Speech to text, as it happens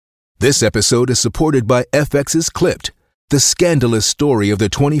This episode is supported by FX's Clipped, the scandalous story of the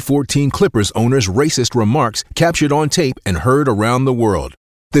 2014 Clippers owner's racist remarks captured on tape and heard around the world.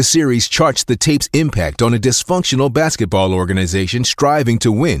 The series charts the tape's impact on a dysfunctional basketball organization striving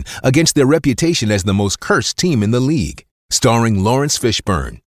to win against their reputation as the most cursed team in the league. Starring Lawrence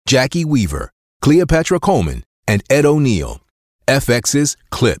Fishburne, Jackie Weaver, Cleopatra Coleman, and Ed O'Neill. FX's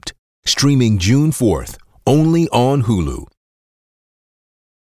Clipped, streaming June 4th, only on Hulu.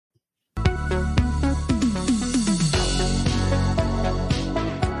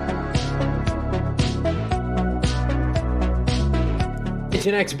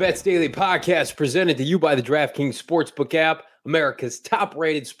 PHNX Bets Daily Podcast presented to you by the DraftKings Sportsbook app, America's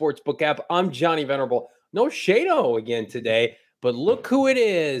top-rated sportsbook app. I'm Johnny Venerable. No Shado again today, but look who it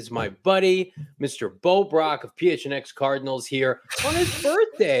is, my buddy, Mr. Bo Brock of PHNX Cardinals here on his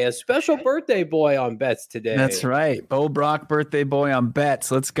birthday, a special birthday boy on Bets today. That's right. Bo Brock, birthday boy on Bets.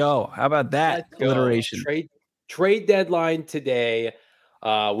 Let's go. How about that alliteration? Trade deadline today.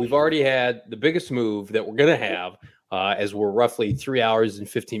 We've already had the biggest move that we're going to have. As we're roughly 3 hours and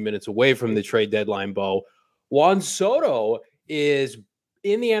 15 minutes away from the trade deadline, Bo. Juan Soto is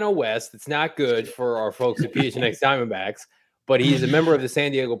in the NL West. It's not good for our folks at PHNX Diamondbacks, but he's a member of the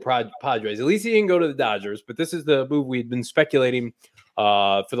San Diego Padres. At least he didn't go to the Dodgers, but this is the move we've been speculating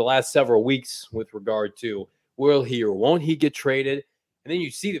for the last several weeks with regard to will he or won't he get traded? And then you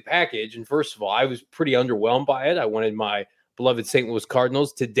see the package, and first of all, I was pretty underwhelmed by it. I wanted my beloved St. Louis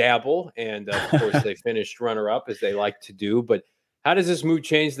Cardinals to dabble, and of course they finished runner-up as they like to do. But how does this move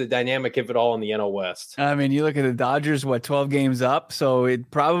change the dynamic, if at all, in the NL West? I mean, you look at the Dodgers, 12 games up, so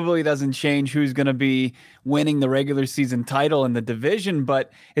it probably doesn't change who's going to be winning the regular season title in the division.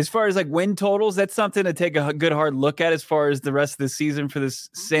 But as far as like win totals, that's something to take a good hard look at as far as the rest of the season for this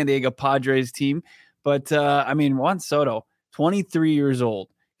San Diego Padres team. But I mean, Juan Soto, 23 years old.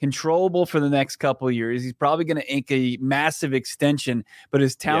 Controllable for the next couple of years. He's probably going to ink a massive extension, but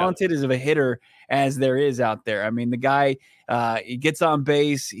as talented as of a hitter as there is out there. I mean, the guy, he gets on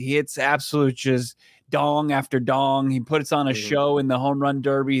base. He hits absolute just dong after dong. He puts on a show in the home run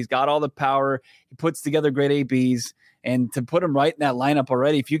derby. He's got all the power. He puts together great ABs. And to put him right in that lineup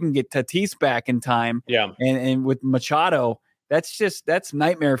already, if you can get Tatis back in time and with Machado, that's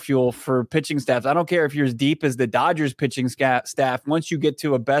nightmare fuel for pitching staffs. I don't care if you're as deep as the Dodgers pitching staff. Once you get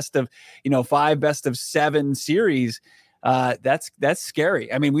to a best of 5, best of 7 series, that's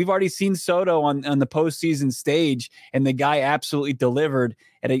scary. I mean, we've already seen Soto on the postseason stage, and the guy absolutely delivered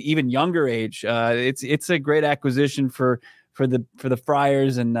at an even younger age. It's a great acquisition for the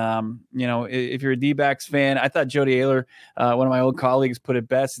Friars. And, if you're a D-backs fan, I thought Jody Ayler, one of my old colleagues, put it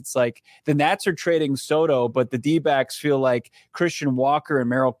best. It's like the Nats are trading Soto, but the D-backs feel like Christian Walker and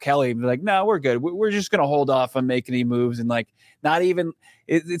Merrill Kelly. They're like, no, we're good. We're just going to hold off on making any moves. And like, not even,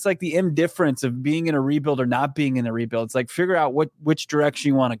 it's like the indifference of being in a rebuild or not being in a rebuild. It's like, figure out which direction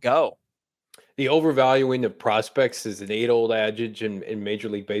you want to go. The overvaluing of prospects is an age-old adage in Major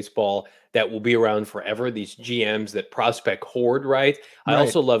League Baseball that will be around forever. These GMs that prospect hoard, right? I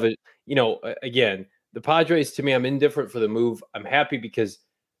also love it. Again, the Padres, to me, I'm indifferent for the move. I'm happy because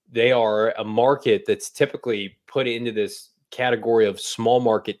they are a market that's typically put into this category of small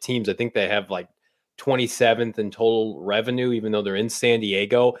market teams. I think they have like 27th in total revenue, even though they're in San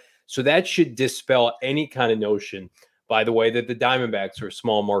Diego. So that should dispel any kind of notion, by the way, that the Diamondbacks are a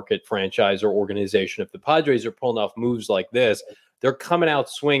small market franchise or organization. If the Padres are pulling off moves like this, they're coming out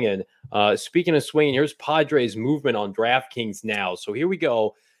swinging. Speaking of swinging, here's Padres movement on DraftKings now. So here we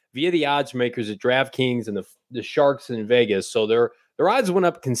go via the odds makers at DraftKings and the Sharks in Vegas. So their odds went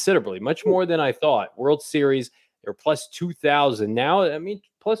up considerably, much more than I thought. World Series, they're plus 2,000 now. I mean,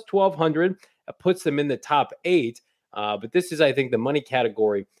 plus 1,200. That puts them in the top 8. But this is, I think, the money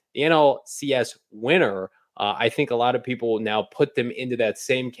category. The NLCS winner, I think a lot of people will now put them into that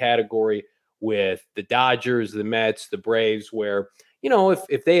same category with the Dodgers, the Mets, the Braves, where,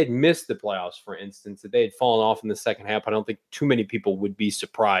 if they had missed the playoffs, for instance, if they had fallen off in the second half, I don't think too many people would be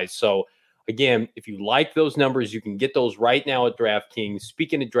surprised. So, again, if you like those numbers, you can get those right now at DraftKings.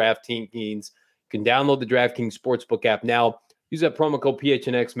 Speaking of DraftKings, you can download the DraftKings Sportsbook app now. Use that promo code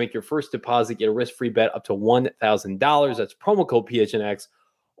PHNX. Make your first deposit. Get a risk-free bet up to $1,000. That's promo code PHNX.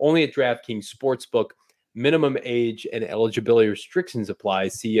 Only at DraftKings Sportsbook. Minimum age and eligibility restrictions apply.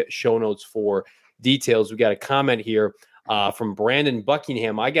 See show notes for details. We got a comment here from Brandon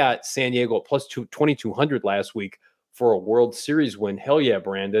Buckingham. I got San Diego at plus 2,200 last week for a World Series win. Hell yeah,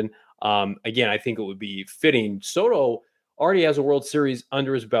 Brandon. Again, I think it would be fitting. Soto already has a World Series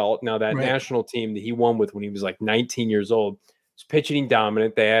under his belt. Now, that national team that he won with when he was like 19 years old is pitching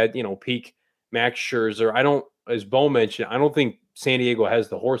dominant. They had, peak Max Scherzer. As Bo mentioned, I don't think San Diego has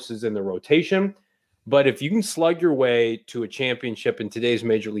the horses in the rotation. But if you can slug your way to a championship in today's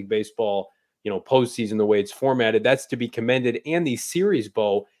Major League Baseball, postseason, the way it's formatted, that's to be commended. And these series,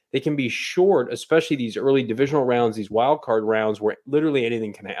 Bo, they can be short, especially these early divisional rounds, these wild card rounds where literally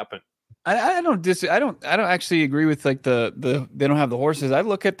anything can happen. I don't actually agree with like the they don't have the horses. I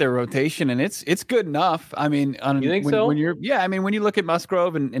look at their rotation and it's good enough. I mean, you think so? When you look at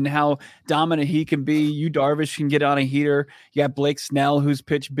Musgrove and how dominant he can be, Yu Darvish can get on a heater. You got Blake Snell, who's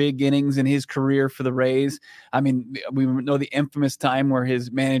pitched big innings in his career for the Rays. I mean, we know the infamous time where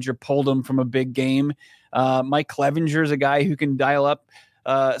his manager pulled him from a big game. Mike Clevenger is a guy who can dial up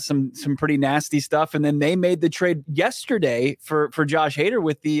some pretty nasty stuff, and then they made the trade yesterday for Josh Hader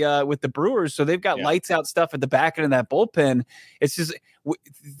with the Brewers, so they've got lights out stuff at the back end of that bullpen. It's just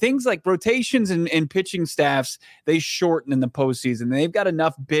things like rotations and pitching staffs, they shorten in the postseason. They've got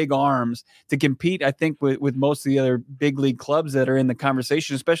enough big arms to compete, I think, with most of the other big league clubs that are in the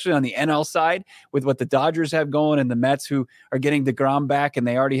conversation, especially on the NL side with what the Dodgers have going and the Mets, who are getting DeGrom back, and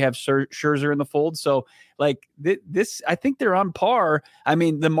they already have Scherzer in the fold. So like this, I think they're on par. I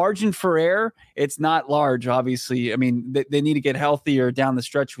mean, the margin for error, it's not large, obviously. I mean, they need to get healthier down the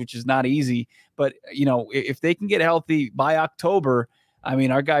stretch, which is not easy. But, if they can get healthy by October, I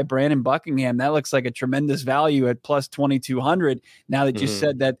mean, our guy Brandon Buckingham, that looks like a tremendous value at plus 2,200. Now that you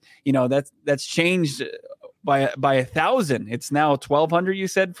said that, that's changed by 1,000. It's now 1,200. You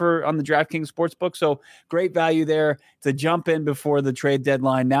said on the DraftKings Sportsbook. So great value there to jump in before the trade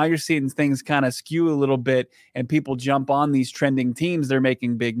deadline. Now you're seeing things kind of skew a little bit, and people jump on these trending teams. They're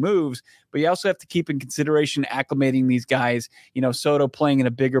making big moves, but you also have to keep in consideration acclimating these guys. Soto playing in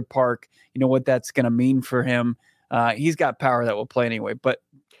a bigger park. What that's going to mean for him. He's got power that will play anyway, but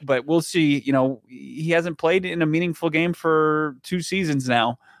we'll see. He hasn't played in a meaningful game for 2 seasons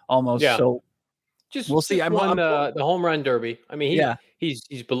now, almost. Yeah. So we'll see. I'm on the home run derby. I mean, he's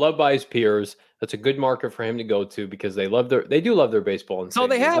beloved by his peers. That's a good market for him to go to because they do love their baseball. And so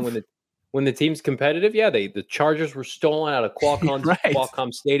they have. When the team's competitive, the Chargers were stolen out of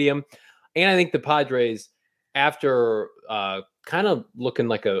Qualcomm Stadium, and I think the Padres, after kind of looking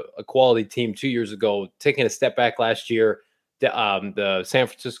like a quality team 2 years ago, taking a step back last year, the San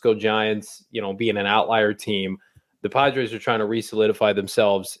Francisco Giants, being an outlier team, the Padres are trying to re-solidify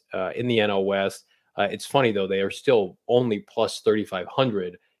themselves in the NL West. It's funny, though, they are still only plus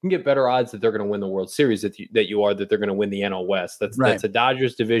 3,500. You can get better odds that they're going to win the World Series that they're going to win the NL West. That's a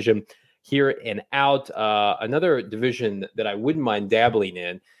Dodgers division here and out. Another division that I wouldn't mind dabbling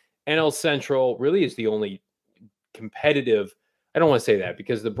in, NL Central really is the only competitive. I don't want to say that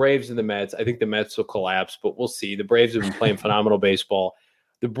because the Braves and the Mets, I think the Mets will collapse, but we'll see. The Braves have been playing phenomenal baseball.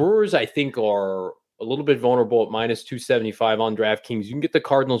 The Brewers, I think, are a little bit vulnerable at minus 275 on DraftKings. You can get the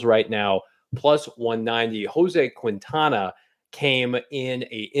Cardinals right now, plus 190. Jose Quintana came in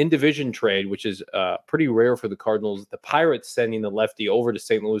a in-division trade, which is pretty rare for the Cardinals. The Pirates sending the lefty over to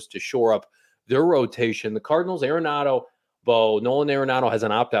St. Louis to shore up their rotation. The Cardinals, Nolan Arenado has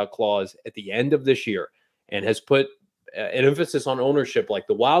an opt-out clause at the end of this year and has put an emphasis on ownership. Like,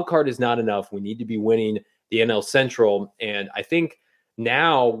 the wild card is not enough. We need to be winning the NL Central. And I think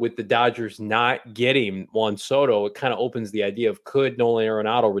now with the Dodgers not getting Juan Soto, it kind of opens the idea of, could Nolan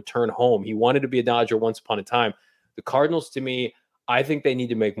Arenado return home? He wanted to be a Dodger once upon a time. The Cardinals, to me, I think they need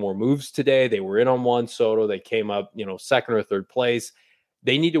to make more moves today. They were in on Juan Soto. They came up, second or third place.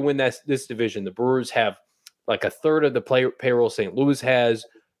 They need to win this division. The Brewers have like a third of the payroll St. Louis has.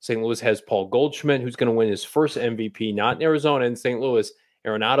 St. Louis has Paul Goldschmidt, who's going to win his first MVP, not in Arizona, in St. Louis.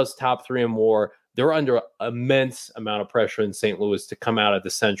 Arenado's top 3 and more. They're under immense amount of pressure in St. Louis to come out of the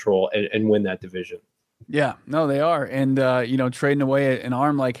Central and win that division. Yeah, no, they are. And, trading away an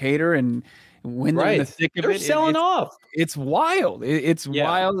arm like Hader and when they're in the thick of they're selling off. It's wild. It's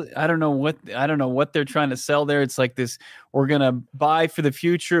wild. I don't know what they're trying to sell there. It's like this, we're going to buy for the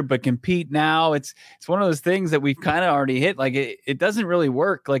future, but compete now. It's one of those things that we've kind of already hit. Like it doesn't really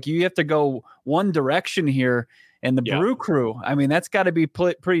work. Like you have to go one direction here. And the Brew Crew, I mean, that's got to be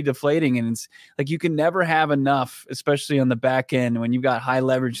pretty deflating. And it's like you can never have enough, especially on the back end when you've got high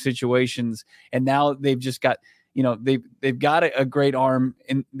leverage situations. And now they've just got, they've got a great arm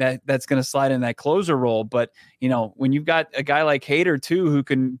in that's going to slide in that closer role. But, when you've got a guy like Hader too, who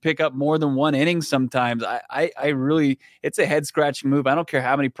can pick up more than one inning sometimes, I really, it's a head scratching move. I don't care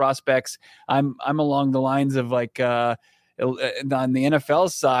how many prospects. I'm along the lines of like on the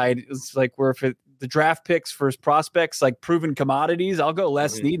NFL side, it's like where if the draft picks for prospects, like proven commodities, I'll go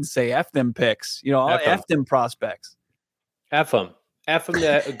Les Snead and say F them picks. I'll F them prospects. F them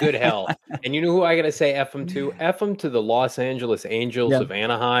to good hell. And you know who I got to say F them to? F them to the Los Angeles Angels of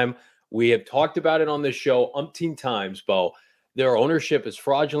Anaheim. We have talked about it on this show umpteen times, Bo. Their ownership is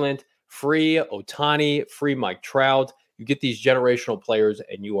fraudulent. Free Ohtani, free Mike Trout. You get these generational players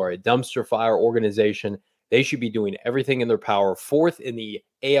and you are a dumpster fire organization. They should be doing everything in their power. 4th in the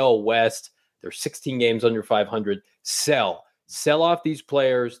AL West. They're 16 games under 500. Sell off these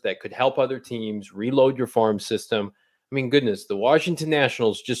players that could help other teams, reload your farm system. I mean, goodness, the Washington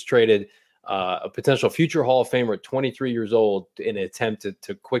Nationals just traded a potential future Hall of Famer at 23 years old in an attempt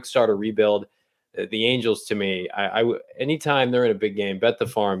to quick start a rebuild. The Angels, to me, anytime they're in a big game, bet the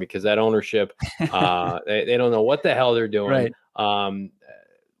farm, because that ownership, they don't know what the hell they're doing. Right.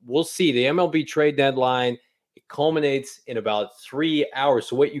 We'll see. The MLB trade deadline, it culminates in about 3 hours.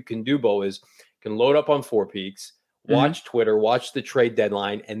 So what you can do, Bo, is you can load up on Four Peaks, watch Twitter, watch the trade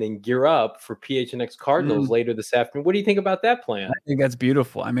deadline, and then gear up for PHNX Cardinals later this afternoon. What do you think about that plan? I think that's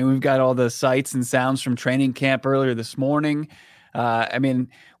beautiful. I mean, we've got all the sights and sounds from training camp earlier this morning. I mean,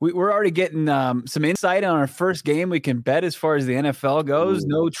 we're already getting some insight on our first game we can bet as far as the NFL goes. Ooh.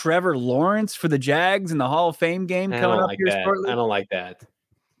 No Trevor Lawrence for the Jags in the Hall of Fame game coming up here shortly. I don't like that.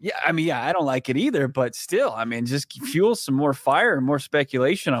 Yeah, I mean, I don't like it either, but still, I mean, just fuel some more fire and more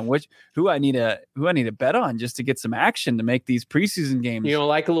speculation on who I need to bet on just to get some action to make these preseason games. You don't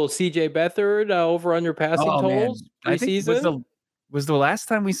like a little CJ Beathard over under passing totals preseason? Was the last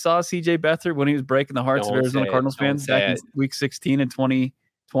time we saw CJ Beathard when he was breaking the hearts of Arizona Cardinals fans back in week 16 in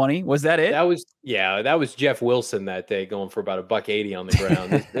 2020? Was that it? That was Jeff Wilson that day going for about $180 on the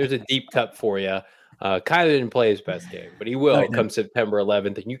ground. There's a deep cut for you. Kyler didn't play his best game, but he will come September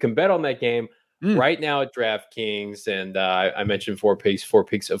 11th. And you can bet on that game right now at DraftKings. And I mentioned Four Peaks. Four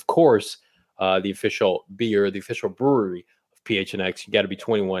Peaks, of course, the official beer, the official brewery of PHNX. You got to be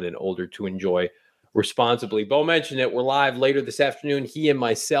 21 and older to enjoy responsibly. Bo mentioned it. We're live later this afternoon. He and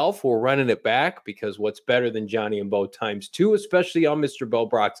myself, we're running it back because what's better than Johnny and Bo times two, especially on Mr. Bo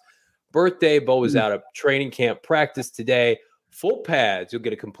Brock's birthday. Bo is out of training camp practice today. Full pads. You'll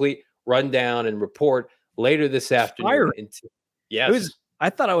get a complete rundown and report later this afternoon. Yes. I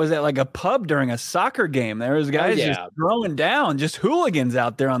thought I was at like a pub during a soccer game. There was guys just throwing down, just hooligans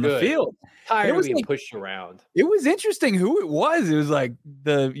out there on the field. Tired of being pushed around. It was interesting who it was. It was like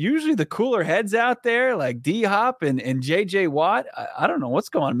usually the cooler heads out there, like D-Hop and JJ Watt. I don't know what's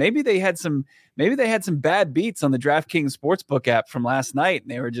going on. Maybe they had some bad beats on the DraftKings Sportsbook app from last night,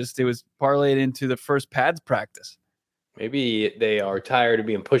 and it was parlayed into the first pads practice. Maybe they are tired of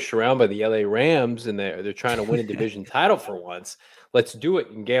being pushed around by the LA Rams, and they're trying to win a division title for once. Let's do it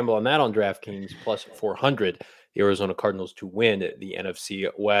and gamble on that on DraftKings plus 400. The Arizona Cardinals to win the NFC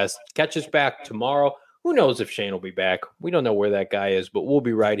West. Catch us back tomorrow. Who knows if Shane will be back? We don't know where that guy is, but we'll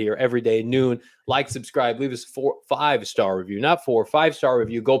be right here every day, noon. Like, subscribe, leave us a 5-star review. Not 5-star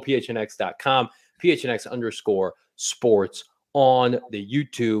review. Go phnx.com, PHNX_sports on the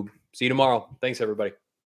YouTube. See you tomorrow. Thanks, everybody.